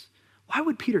Jesus. Why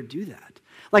would Peter do that?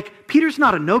 Like, Peter's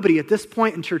not a nobody at this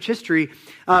point in church history.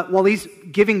 While he's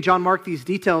giving John Mark these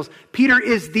details, Peter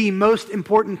is the most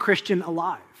important Christian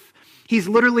alive. He's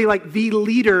literally like the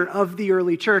leader of the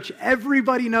early church.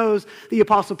 Everybody knows the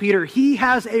Apostle Peter. He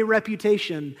has a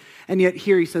reputation. And yet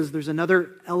here he says, there's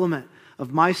another element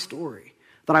of my story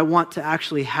that I want to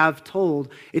actually have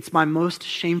told. It's my most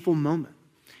shameful moment.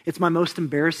 It's my most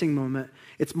embarrassing moment.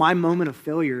 It's my moment of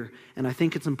failure. And I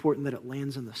think it's important that it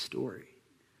lands in the story.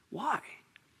 Why?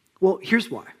 Well, here's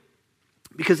why.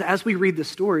 Because as we read the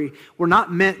story, we're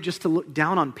not meant just to look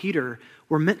down on Peter.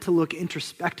 We're meant to look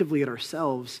introspectively at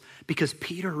ourselves, because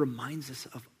Peter reminds us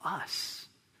of us.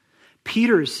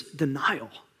 Peter's denial,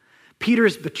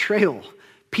 Peter's betrayal,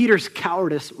 Peter's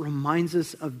cowardice reminds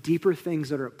us of deeper things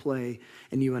that are at play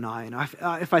in you and I. And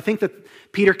if I think that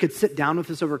Peter could sit down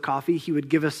with us over coffee, he would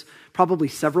give us probably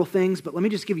several things. But let me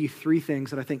just give you 3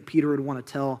 things that I think Peter would want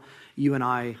to tell you and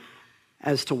I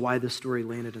as to why this story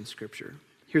landed in Scripture.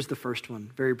 Here's the first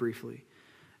one, very briefly.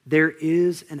 There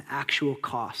is an actual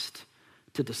cost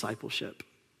to discipleship.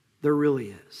 There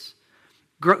really is.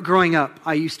 Growing up,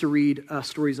 I used to read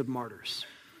stories of martyrs.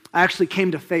 I actually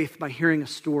came to faith by hearing a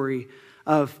story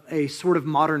of a sort of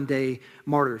modern day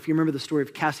martyr. If you remember the story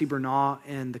of Cassie Bernal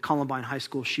and the Columbine High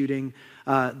School shooting,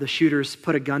 the shooters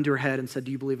put a gun to her head and said,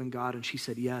 "Do you believe in God?" And she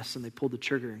said yes, and they pulled the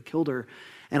trigger and killed her.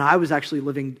 And I was actually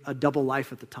living a double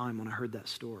life at the time when I heard that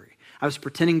story. I was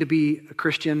pretending to be a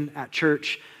Christian at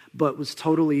church, but was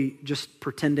totally just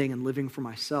pretending and living for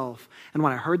myself. And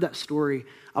when I heard that story,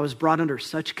 I was brought under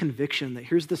such conviction that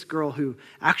here's this girl who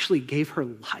actually gave her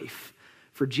life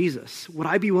for Jesus. Would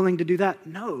I be willing to do that?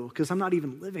 No, because I'm not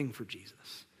even living for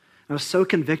Jesus. I was so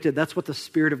convicted. That's what the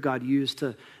Spirit of God used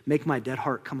to make my dead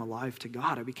heart come alive to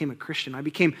God. I became a Christian. I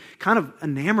became kind of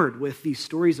enamored with these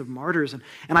stories of martyrs. And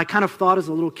I kind of thought as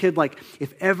a little kid, like,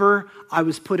 if ever I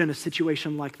was put in a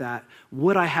situation like that,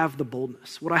 would I have the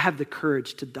boldness? Would I have the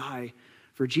courage to die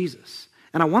for Jesus?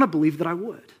 And I want to believe that I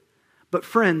would. But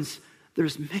friends,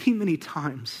 there's many, many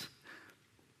times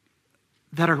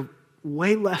that are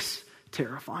way less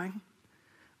terrifying,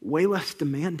 way less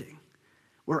demanding,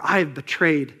 where I have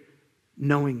betrayed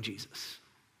knowing Jesus.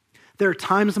 There are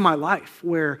times in my life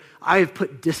where I have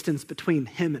put distance between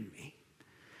him and me,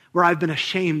 where I've been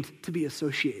ashamed to be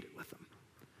associated with him.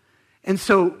 And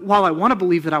so while I want to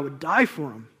believe that I would die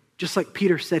for him, just like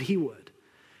Peter said he would,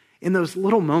 in those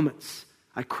little moments,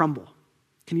 I crumble.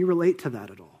 Can you relate to that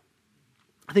at all?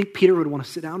 I think Peter would want to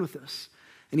sit down with us,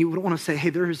 and he would want to say, hey,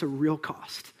 there is a real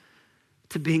cost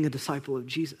to being a disciple of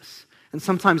Jesus. And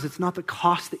sometimes it's not the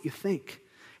cost that you think.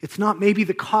 It's not maybe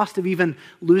the cost of even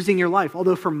losing your life,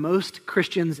 although for most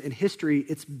Christians in history,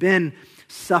 it's been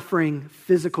suffering,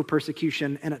 physical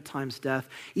persecution, and at times death.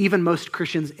 Even most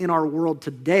Christians in our world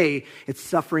today, it's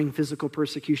suffering, physical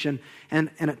persecution, and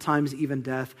at times even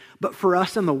death. But for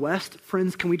us in the West,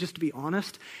 friends, can we just be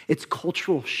honest? It's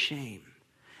cultural shame.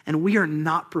 And we are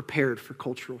not prepared for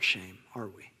cultural shame, are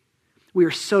we? We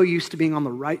are so used to being on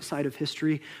the right side of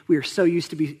history. We are so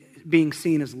used to being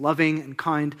seen as loving and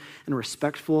kind and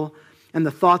respectful. And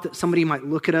the thought that somebody might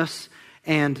look at us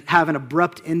and have an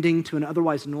abrupt ending to an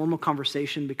otherwise normal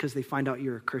conversation because they find out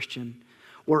you're a Christian,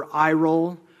 or eye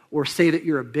roll, or say that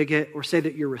you're a bigot, or say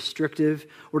that you're restrictive,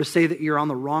 or to say that you're on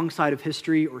the wrong side of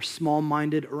history, or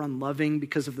small-minded, or unloving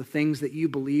because of the things that you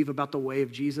believe about the way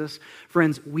of Jesus.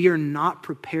 Friends, we are not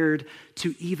prepared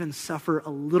to even suffer a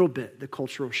little bit the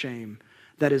cultural shame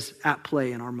that is at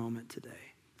play in our moment today.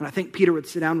 And I think Peter would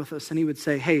sit down with us and he would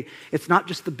say, hey, it's not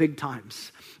just the big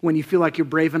times when you feel like you're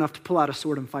brave enough to pull out a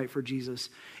sword and fight for Jesus.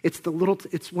 It's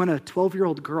when a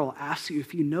 12-year-old girl asks you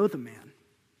if you know the man.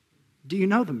 Do you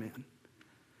know the man?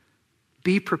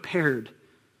 Be prepared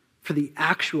for the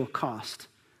actual cost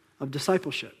of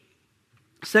discipleship.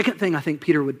 Second thing I think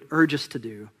Peter would urge us to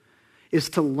do is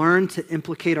to learn to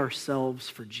implicate ourselves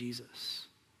for Jesus.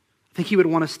 I think he would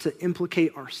want us to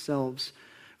implicate ourselves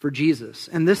for Jesus.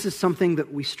 And this is something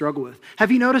that we struggle with.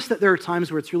 Have you noticed that there are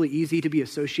times where it's really easy to be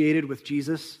associated with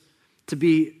Jesus, to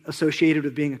be associated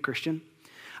with being a Christian?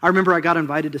 I remember I got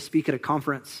invited to speak at a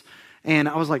conference, and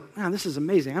I was like, man, this is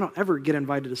amazing. I don't ever get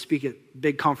invited to speak at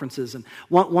big conferences. And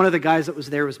one of the guys that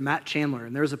was there was Matt Chandler,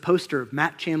 and there was a poster of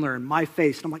Matt Chandler in my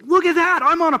face. And I'm like, look at that.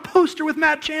 I'm on a poster with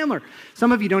Matt Chandler.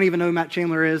 Some of you don't even know who Matt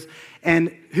Chandler is,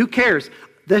 and who cares?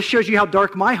 This shows you how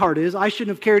dark my heart is. I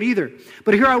shouldn't have cared either.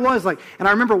 But here I was, and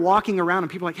I remember walking around,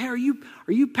 and people were like, hey, are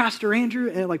you Pastor Andrew?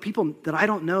 And people that I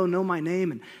don't know my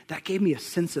name. And that gave me a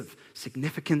sense of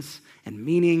significance and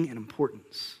meaning and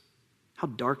importance. How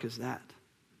dark is that?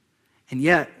 And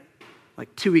yet,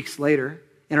 2 weeks later,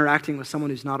 interacting with someone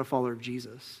who's not a follower of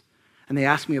Jesus, and they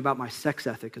ask me about my sex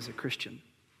ethic as a Christian,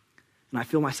 and I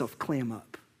feel myself clam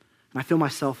up. And I feel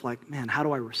myself like, man, how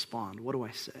do I respond? What do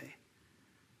I say?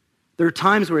 There are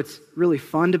times where it's really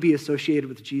fun to be associated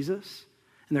with Jesus,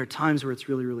 and there are times where it's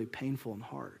really, really painful and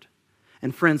hard.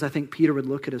 And friends, I think Peter would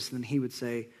look at us and he would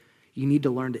say, you need to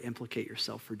learn to implicate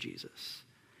yourself for Jesus.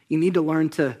 You need to learn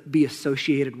to be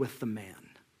associated with the man.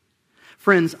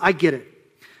 Friends, I get it.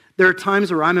 There are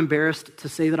times where I'm embarrassed to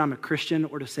say that I'm a Christian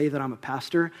or to say that I'm a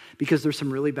pastor because there's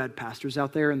some really bad pastors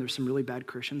out there and there's some really bad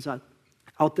Christians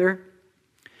out there.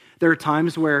 There are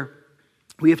times where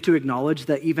we have to acknowledge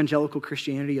that evangelical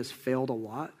Christianity has failed a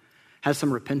lot, has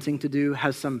some repenting to do,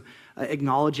 has some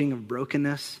acknowledging of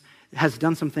brokenness, has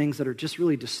done some things that are just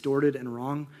really distorted and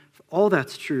wrong. All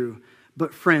that's true.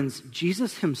 But friends,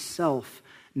 Jesus himself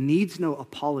needs no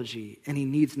apology and he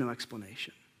needs no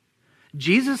explanation.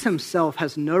 Jesus himself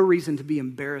has no reason to be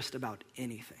embarrassed about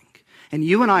anything. And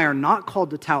you and I are not called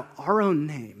to tout our own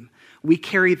name. We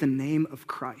carry the name of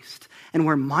Christ. And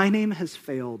where my name has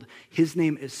failed, his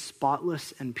name is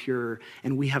spotless and pure,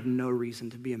 and we have no reason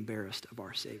to be embarrassed of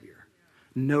our Savior.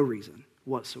 No reason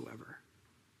whatsoever.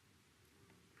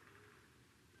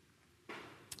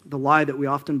 The lie that we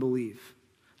often believe,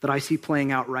 that I see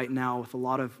playing out right now with a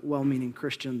lot of well-meaning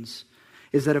Christians,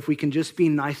 is that if we can just be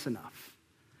nice enough,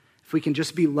 if we can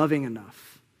just be loving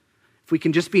enough, if we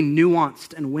can just be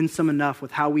nuanced and winsome enough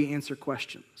with how we answer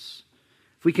questions,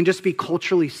 if we can just be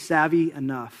culturally savvy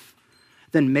enough,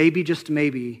 then maybe, just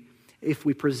maybe, if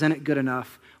we present it good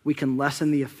enough, we can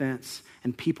lessen the offense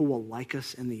and people will like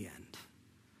us in the end.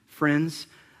 Friends,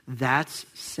 that's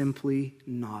simply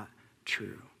not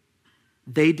true.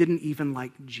 They didn't even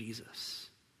like Jesus.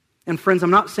 And friends,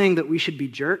 I'm not saying that we should be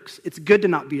jerks. It's good to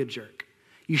not be a jerk.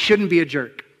 You shouldn't be a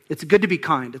jerk. It's good to be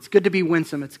kind. It's good to be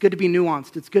winsome. It's good to be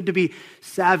nuanced. It's good to be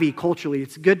savvy culturally.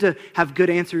 It's good to have good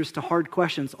answers to hard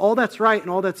questions. All that's right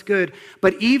and all that's good.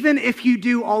 But even if you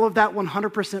do all of that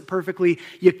 100% perfectly,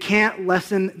 you can't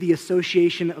lessen the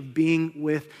association of being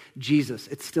with Jesus.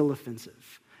 It's still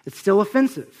offensive. It's still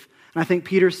offensive. And I think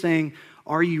Peter's saying,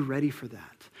 are you ready for that?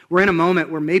 We're in a moment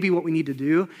where maybe what we need to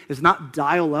do is not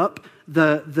dial up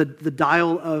the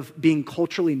dial of being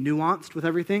culturally nuanced with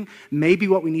everything. Maybe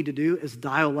what we need to do is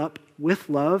dial up with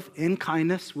love, in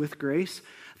kindness, with grace,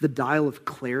 the dial of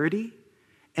clarity,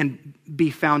 and be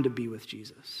found to be with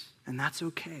Jesus. And that's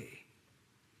okay.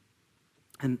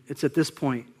 And it's at this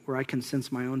point where I can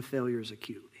sense my own failures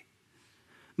acutely.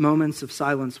 Moments of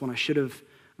silence when I should have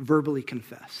verbally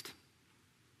confessed.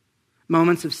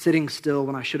 Moments of sitting still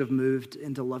when I should have moved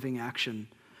into loving action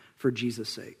for Jesus'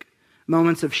 sake.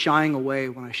 Moments of shying away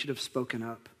when I should have spoken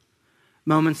up.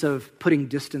 Moments of putting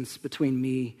distance between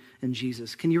me and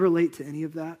Jesus. Can you relate to any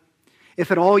of that?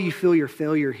 If at all you feel your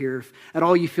failure here, if at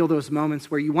all you feel those moments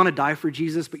where you want to die for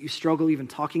Jesus, but you struggle even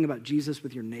talking about Jesus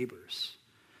with your neighbors.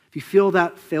 If you feel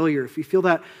that failure, if you feel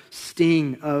that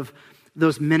sting of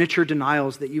those miniature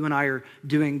denials that you and I are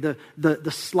doing,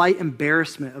 the slight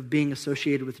embarrassment of being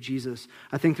associated with Jesus,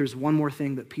 I think there's one more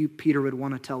thing that Peter would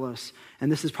want to tell us,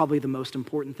 and this is probably the most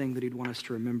important thing that he'd want us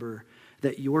to remember,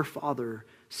 that your Father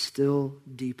still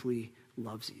deeply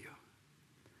loves you.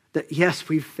 That yes,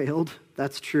 we've failed,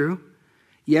 that's true.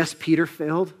 Yes, Peter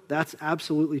failed, that's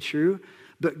absolutely true,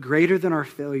 but greater than our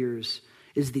failures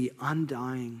is the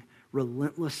undying,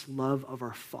 relentless love of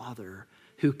our Father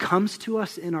who comes to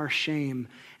us in our shame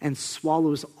and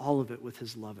swallows all of it with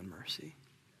his love and mercy.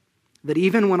 That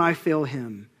even when I fail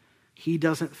him, he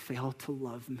doesn't fail to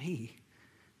love me.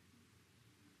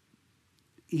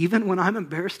 Even when I'm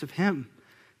embarrassed of him,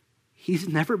 he's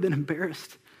never been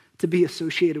embarrassed to be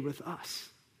associated with us.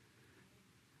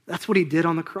 That's what he did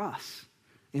on the cross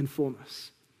in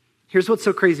fullness. Here's what's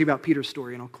so crazy about Peter's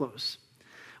story, and I'll close.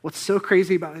 What's so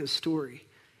crazy about his story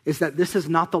is that this is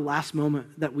not the last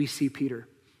moment that we see Peter.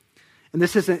 And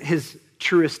this isn't his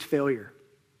truest failure.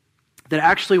 That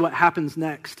actually what happens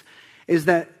next is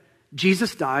that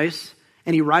Jesus dies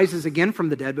and he rises again from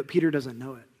the dead, but Peter doesn't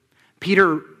know it.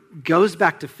 Peter goes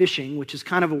back to fishing, which is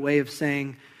kind of a way of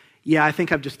saying, yeah, I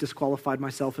think I've just disqualified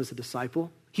myself as a disciple.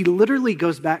 He literally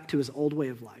goes back to his old way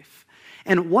of life.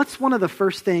 And what's one of the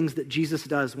first things that Jesus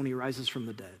does when he rises from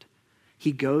the dead?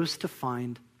 He goes to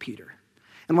find Peter.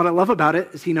 And what I love about it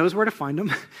is he knows where to find him.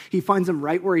 He finds him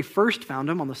right where he first found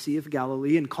him on the Sea of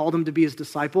Galilee and called him to be his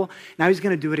disciple. Now he's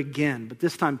going to do it again, but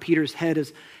this time Peter's head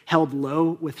is held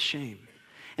low with shame.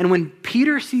 And when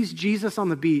Peter sees Jesus on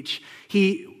the beach,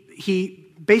 he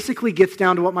basically gets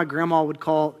down to what my grandma would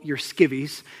call your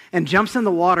skivvies and jumps in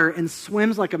the water and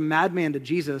swims like a madman to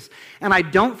Jesus. And I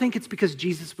don't think it's because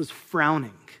Jesus was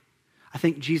frowning. I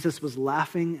think Jesus was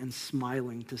laughing and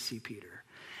smiling to see Peter.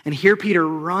 And here Peter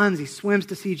runs, he swims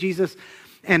to see Jesus.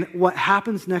 And what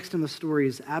happens next in the story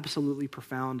is absolutely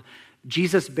profound.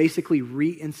 Jesus basically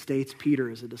reinstates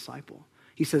Peter as a disciple.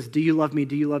 He says, do you love me?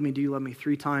 Do you love me? Do you love me?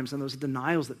 3 times. And those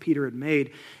denials that Peter had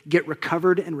made get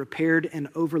recovered and repaired and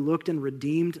overlooked and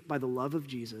redeemed by the love of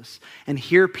Jesus. And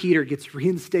here Peter gets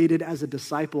reinstated as a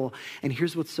disciple. And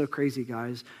here's what's so crazy,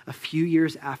 guys. A few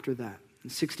years after that,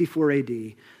 in 64 AD,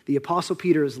 the Apostle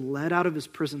Peter is led out of his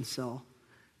prison cell.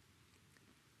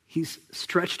 He's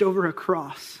stretched over a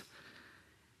cross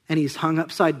and he's hung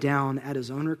upside down at his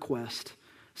own request,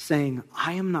 saying,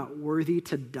 I am not worthy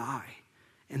to die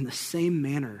in the same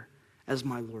manner as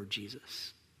my Lord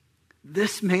Jesus.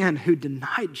 This man who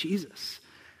denied Jesus,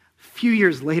 a few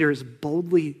years later is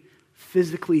boldly,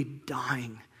 physically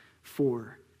dying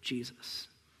for Jesus.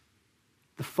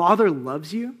 The Father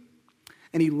loves you,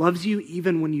 and he loves you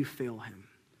even when you fail him.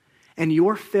 And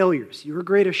your failures, your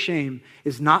greatest shame,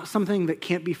 is not something that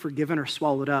can't be forgiven or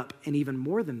swallowed up. And even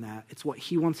more than that, it's what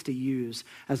he wants to use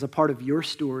as a part of your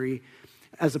story,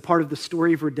 as a part of the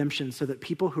story of redemption, so that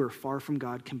people who are far from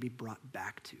God can be brought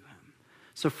back to him.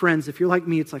 So friends, if you're like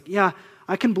me, it's like, yeah,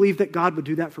 I can believe that God would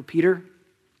do that for Peter.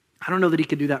 I don't know that he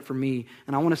could do that for me.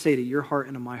 And I want to say to your heart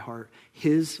and to my heart,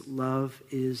 his love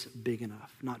is big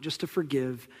enough, not just to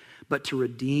forgive, but to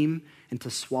redeem and to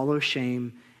swallow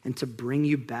shame and to bring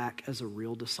you back as a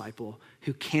real disciple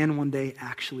who can one day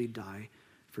actually die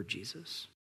for Jesus.